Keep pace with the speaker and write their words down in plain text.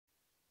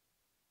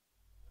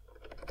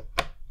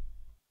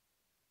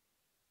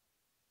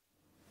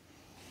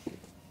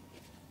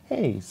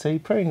Hey, so you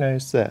probably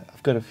noticed that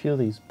I've got a few of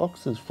these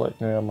boxes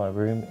floating around my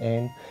room,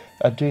 and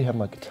I do have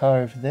my guitar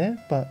over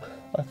there, but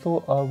I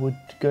thought I would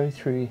go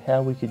through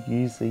how we could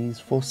use these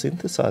for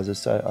synthesizers.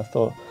 So I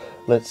thought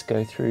let's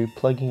go through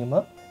plugging them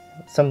up,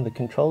 some of the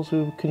controls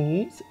we can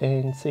use,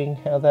 and seeing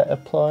how that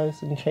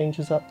applies and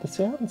changes up the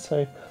sound.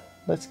 So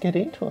let's get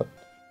into it.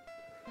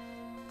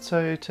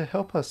 So to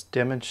help us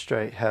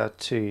demonstrate how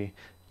to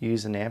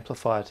use an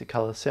amplifier to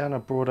color sound, I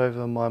brought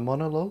over my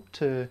monologue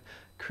to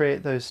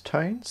create those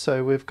tones.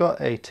 So we've got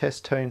a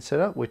test tone set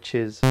up, which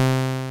is,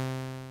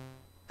 and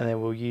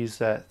then we'll use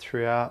that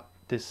throughout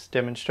this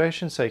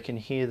demonstration so you can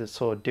hear the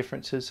sort of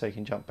differences, so you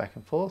can jump back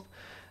and forth.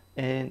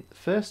 And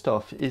first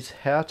off is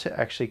how to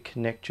actually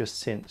connect your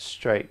synth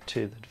straight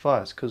to the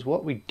device, because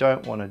what we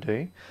don't want to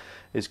do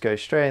is go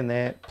straight in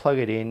there, plug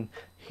it in,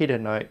 hit a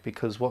note,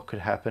 because what could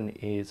happen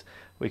is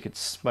we could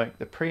smoke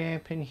the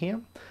preamp in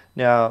here.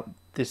 Now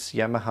this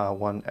Yamaha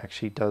one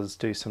actually does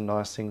do some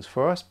nice things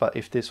for us, but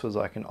if this was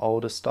like an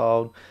older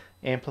styled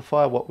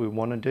amplifier, what we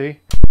want to do,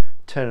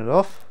 turn it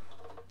off,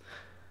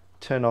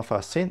 turn off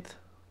our synth,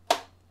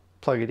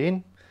 plug it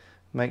in,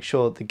 make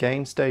sure the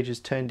gain stage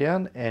is turned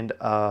down and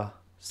our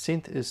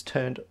synth is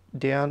turned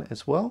down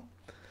as well,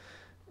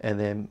 and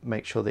then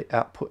make sure the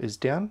output is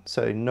down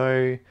so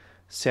no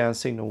sound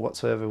signal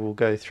whatsoever will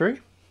go through.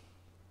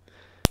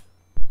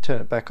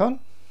 Turn it back on.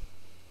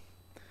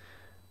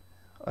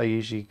 I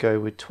usually go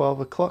with 12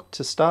 o'clock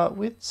to start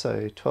with,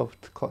 so 12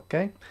 o'clock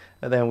gain,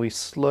 and then we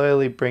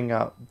slowly bring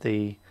up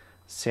the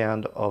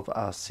sound of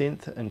our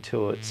synth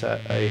until it's at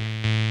a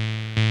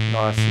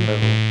nice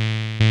level.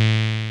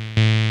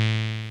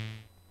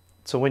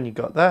 So when you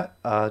got that,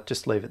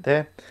 just leave it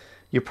there.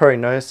 You'll probably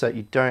notice that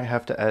you don't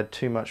have to add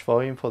too much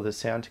volume for the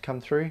sound to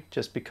come through,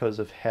 just because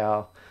of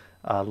how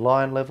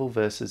line level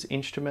versus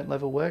instrument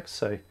level works.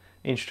 So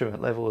instrument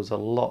level is a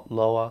lot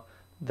lower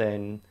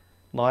than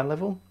line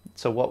level.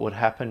 So what would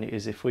happen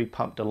is if we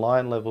pumped a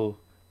line level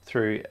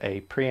through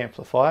a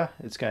preamplifier,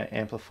 it's going to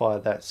amplify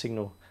that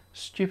signal a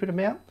stupid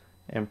amount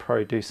and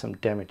probably do some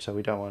damage, so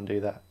we don't want to do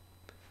that.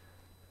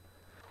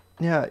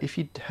 Now, if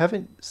you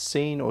haven't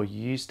seen or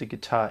used a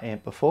guitar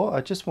amp before,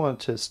 I just wanted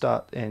to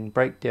start and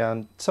break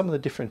down some of the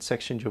different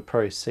sections you'll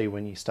probably see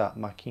when you start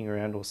mucking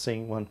around or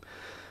seeing one.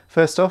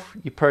 First off,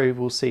 you probably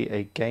will see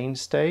a gain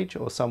stage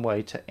or some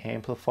way to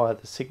amplify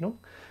the signal.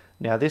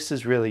 Now this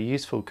is really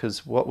useful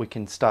because what we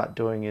can start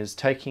doing is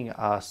taking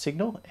our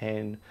signal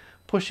and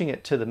pushing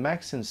it to the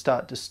max and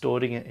start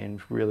distorting it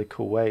in really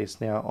cool ways.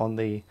 Now on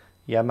the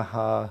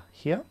Yamaha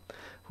here,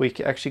 we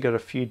actually got a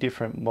few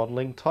different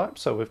modeling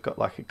types. So we've got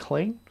like a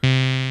clean,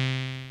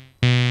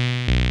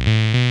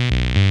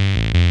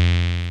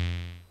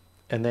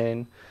 and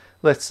then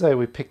let's say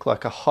we pick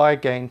like a high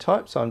gain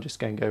type, so I'm just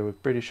going to go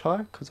with British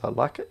High because I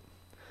like it.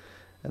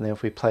 And then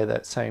if we play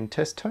that same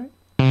test tone,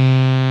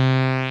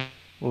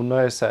 we'll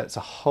notice that it's a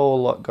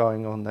whole lot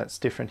going on that's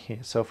different here.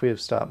 So if we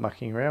start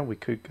mucking around, we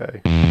could go.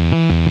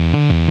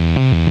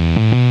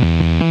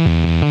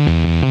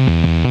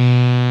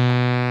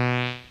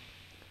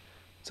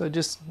 So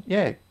just,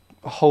 yeah,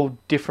 a whole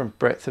different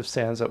breadth of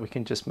sounds that we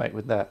can just make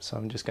with that. So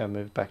I'm just going to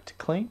move back to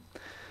clean.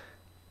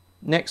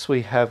 Next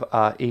we have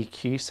our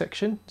EQ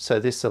section. So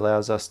this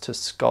allows us to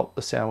sculpt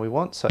the sound we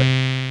want. So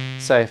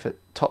say if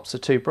tops are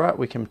too bright,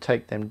 we can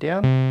take them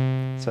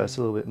down so it's a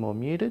little bit more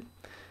muted.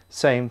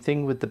 Same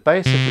thing with the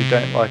bass. If we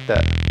don't like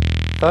that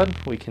thud,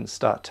 we can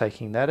start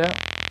taking that out,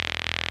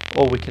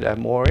 or we could add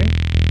more in.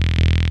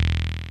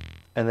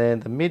 And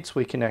then the mids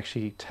we can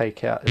actually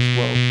take out as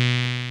well,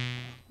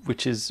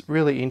 which is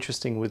really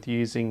interesting with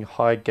using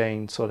high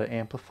gain sort of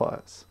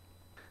amplifiers.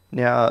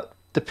 Now,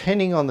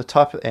 depending on the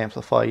type of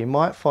amplifier, you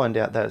might find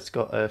out that it's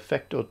got an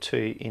effect or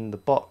two in the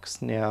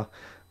box. Now,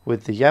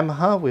 with the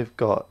Yamaha, we've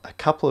got a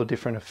couple of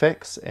different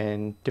effects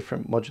and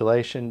different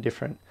modulation,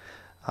 different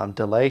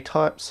delay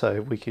types.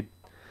 So we could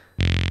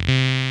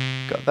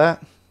got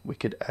that. We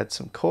could add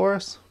some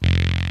chorus.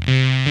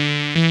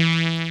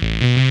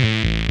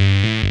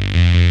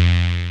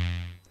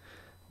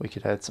 We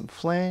could add some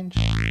flange.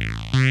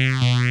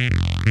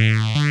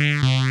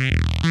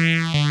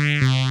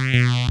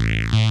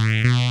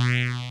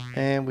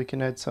 And we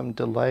can add some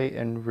delay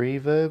and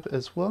reverb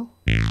as well.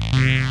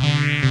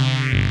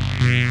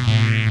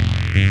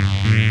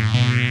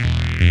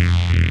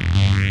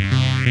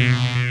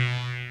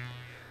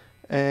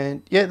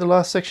 And yeah, the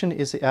last section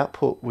is the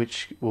output,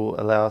 which will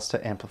allow us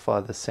to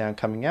amplify the sound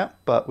coming out.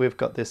 But we've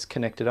got this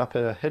connected up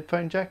at a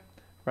headphone jack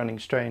running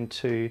straight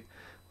into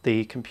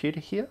the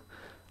computer here.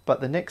 But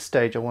the next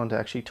stage I wanted to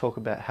actually talk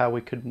about how we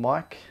could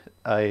mic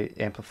an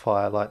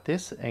amplifier like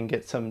this and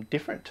get some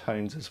different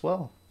tones as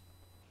well.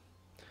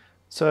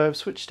 So I've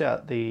switched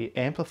out the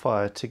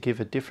amplifier to give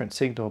a different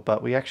signal,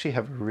 but we actually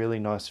have a really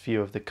nice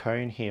view of the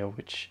cone here,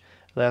 which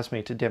allows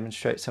me to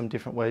demonstrate some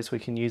different ways we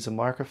can use a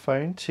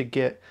microphone to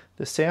get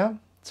the sound.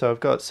 So I've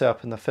got it set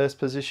up in the first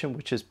position,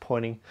 which is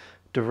pointing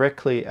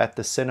directly at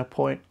the center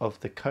point of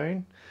the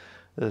cone,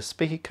 the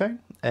speaker cone.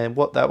 And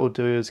what that will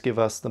do is give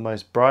us the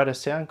most brighter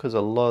sound, because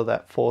a lot of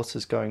that force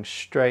is going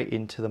straight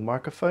into the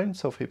microphone.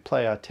 So if we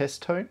play our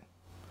test tone,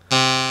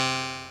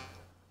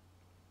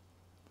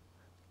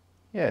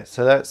 Yeah,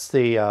 so that's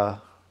the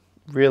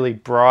really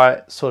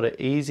bright, sort of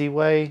easy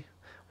way.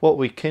 What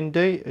we can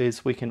do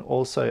is we can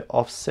also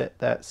offset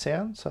that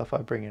sound. So if I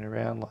bring it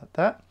around like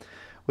that,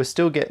 we're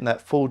still getting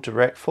that full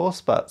direct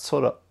force, but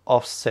sort of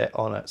offset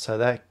on it. So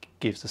that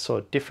gives a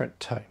sort of different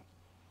tone.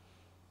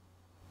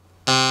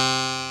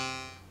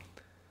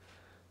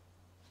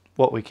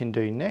 What we can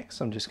do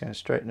next, I'm just going to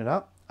straighten it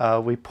up.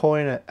 We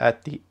point it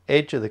at the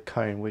edge of the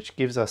cone, which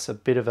gives us a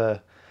bit of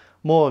a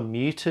more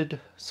muted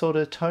sort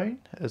of tone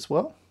as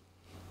well.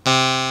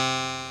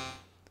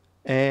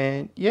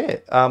 And yeah,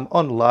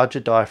 on larger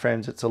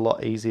diaphragms, it's a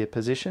lot easier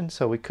position,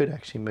 so we could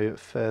actually move it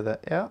further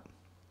out.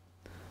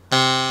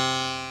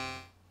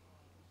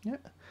 Yeah.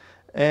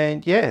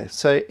 And yeah,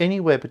 so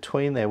anywhere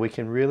between there, we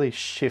can really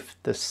shift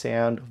the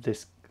sound of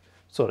this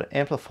sort of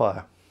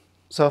amplifier.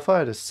 So if I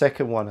had a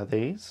second one of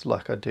these,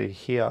 like I do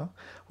here,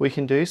 we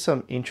can do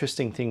some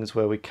interesting things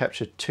where we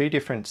capture two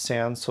different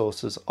sound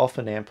sources off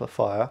an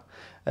amplifier,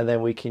 and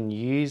then we can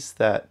use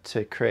that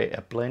to create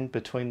a blend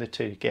between the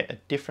two to get a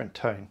different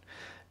tone.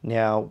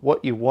 Now,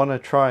 what you want to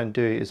try and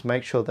do is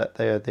make sure that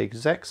they are the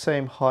exact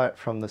same height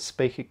from the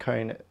speaker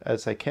cone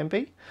as they can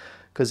be,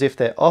 because if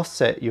they're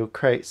offset, you'll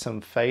create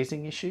some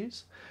phasing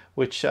issues,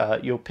 which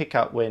you'll pick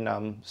up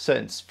when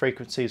certain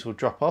frequencies will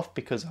drop off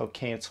because they'll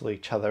cancel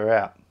each other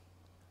out.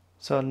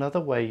 So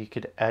another way you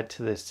could add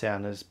to this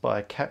sound is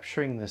by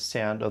capturing the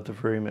sound of the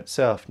room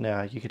itself.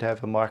 Now, you could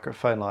have a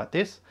microphone like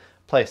this,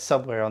 placed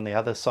somewhere on the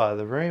other side of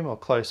the room or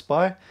close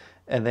by,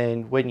 and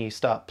then when you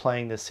start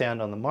playing the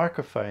sound on the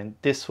microphone,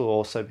 this will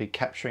also be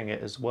capturing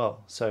it as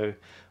well. So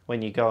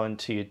when you go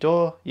into your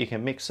DAW, you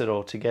can mix it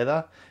all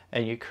together,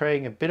 and you're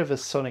creating a bit of a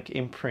sonic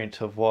imprint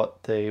of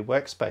what the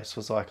workspace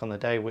was like on the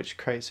day, which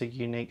creates a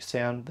unique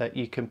sound that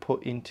you can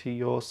put into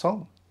your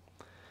song.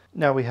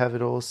 Now we have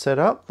it all set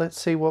up,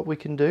 let's see what we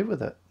can do with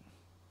it.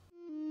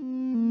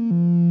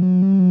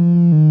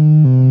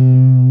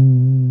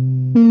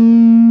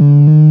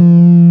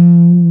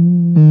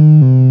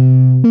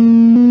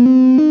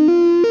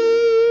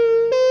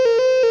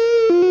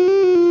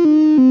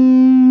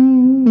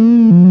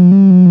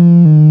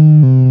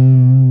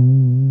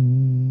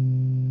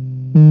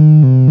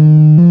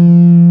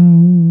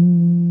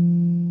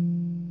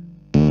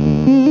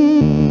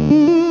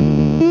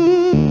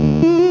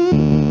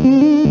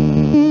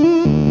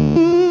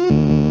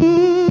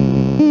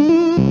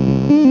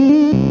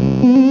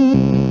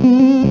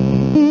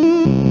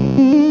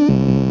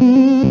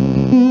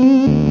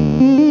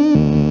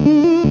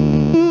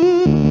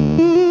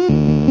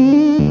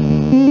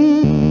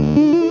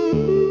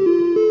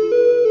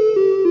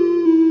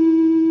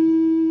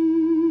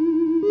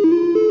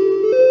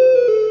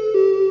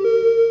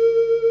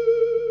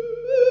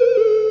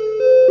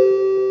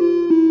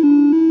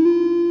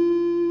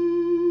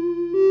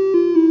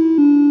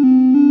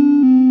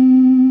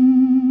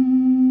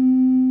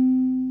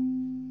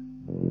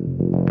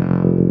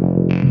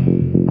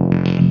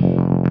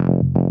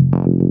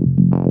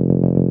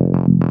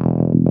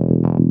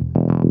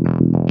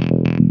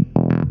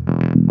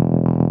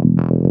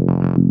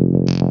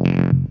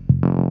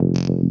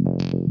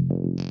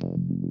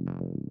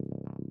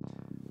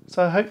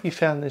 So I hope you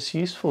found this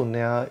useful.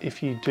 Now,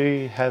 if you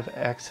do have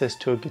access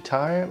to a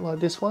guitar amp like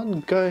this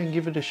one, go and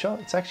give it a shot.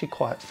 It's actually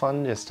quite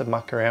fun just to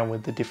muck around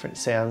with the different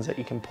sounds that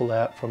you can pull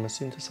out from a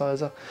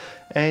synthesizer.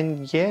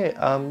 And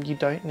yeah, you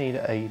don't need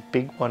a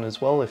big one as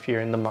well if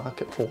you're in the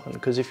market for one,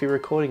 because if you're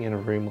recording in a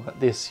room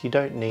like this, you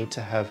don't need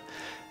to have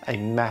a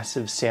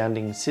massive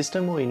sounding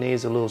system. All you need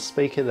is a little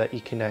speaker that you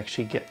can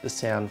actually get the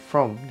sound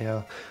from.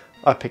 Now,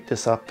 I picked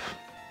this up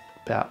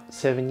about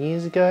 7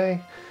 years ago.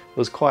 It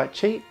was quite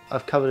cheap.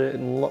 I've covered it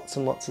in lots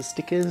and lots of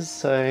stickers,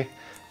 so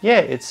yeah,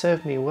 it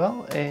served me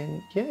well.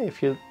 And yeah,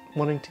 if you're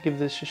wanting to give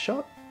this a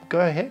shot, go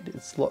ahead,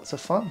 it's lots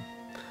of fun.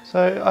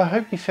 So I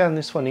hope you found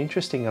this one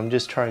interesting. I'm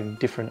just trying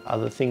different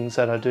other things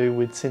that I do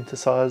with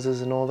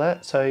synthesizers and all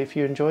that. So if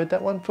you enjoyed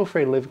that one, feel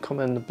free to leave a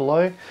comment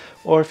below,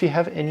 or if you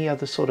have any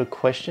other sort of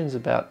questions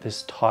about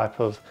this type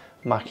of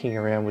mucking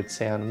around with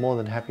sound, I'm more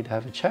than happy to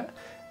have a chat.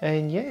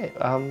 And yeah,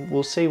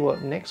 we'll see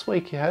what next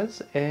week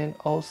has, and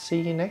I'll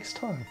see you next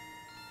time.